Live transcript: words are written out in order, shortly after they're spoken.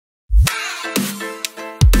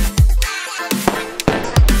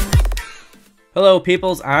Hello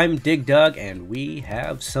peoples, I'm DigDug and we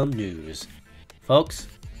have some news. Folks,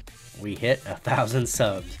 we hit 1,000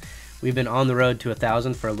 subs. We've been on the road to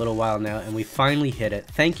 1,000 for a little while now and we finally hit it.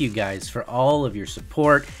 Thank you guys for all of your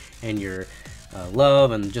support and your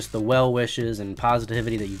love and just the well wishes and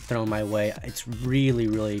positivity that you've thrown my way. It's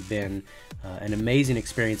really been an amazing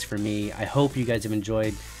experience for me. I hope you guys have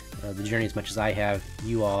enjoyed the journey as much as I have.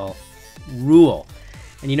 You all rule.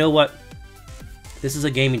 And you know what? This is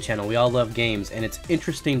a gaming channel. We all love games, and it's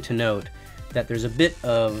interesting to note that there's a bit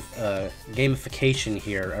of gamification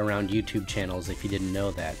here around YouTube channels if you didn't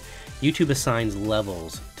know that. YouTube assigns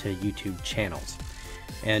levels to YouTube channels.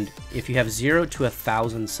 And if you have 0 to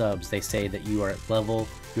 1,000 subs, they say that you are at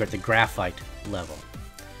the graphite level.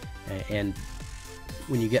 And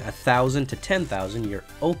when you get 1,000 to 10,000, you're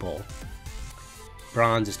opal.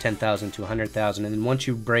 Bronze is 10,000 to 100,000, and then once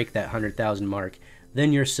you break that 100,000 mark,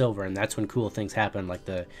 then you're silver, and that's when cool things happen, like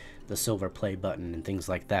the silver play button and things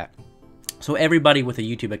like that. So everybody with a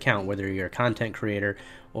YouTube account, whether you're a content creator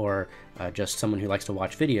or just someone who likes to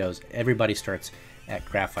watch videos, everybody starts at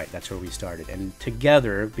graphite. That's where we started. And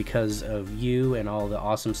together, because of you and all the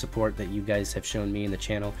awesome support that you guys have shown me in the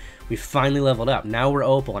channel, we finally leveled up. Now we're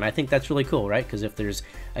opal, and I think that's really cool, right? Because if there's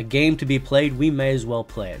a game to be played, we may as well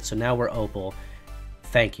play it. So now we're opal.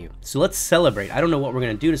 Thank you. So let's celebrate. I don't know what we're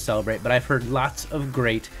going to do to celebrate, but I've heard lots of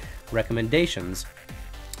great recommendations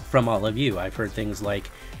from all of you. I've heard things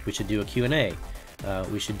like we should do a Q&A.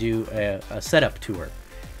 We should do a setup tour.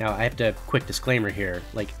 Now, I have to quick disclaimer here.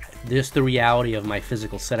 Like, just the reality of my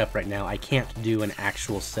physical setup right now, I can't do an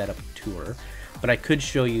actual setup tour, but I could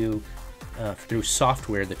show you through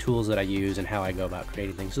software the tools that I use and how I go about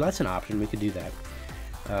creating things. So that's an option. We could do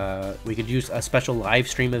that. We could use a special live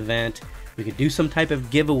stream event. We could do some type of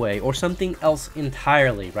giveaway or something else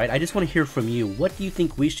entirely, right? I just want to hear from you. What do you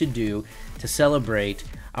think we should do to celebrate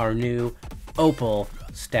our new opal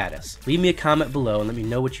status? Leave me a comment below and let me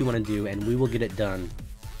know what you want to do, and we will get it done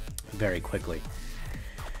very quickly.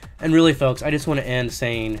 And really, folks, I just want to end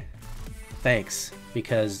saying thanks,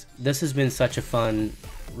 because this has been such a fun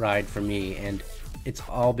ride for me, and it's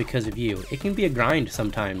all because of you. It can be a grind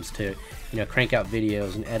sometimes to, crank out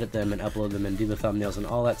videos and edit them and upload them and do the thumbnails and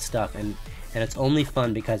all that stuff, and it's only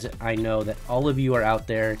fun because I know that all of you are out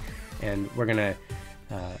there, and we're gonna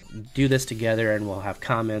do this together, and we'll have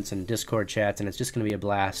comments and Discord chats, and it's just gonna be a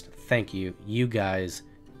blast. Thank you. You guys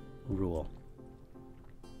rule.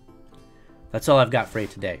 That's all I've got for you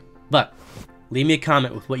today. But leave me a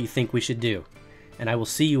comment with what you think we should do, and I will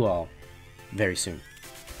see you all very soon.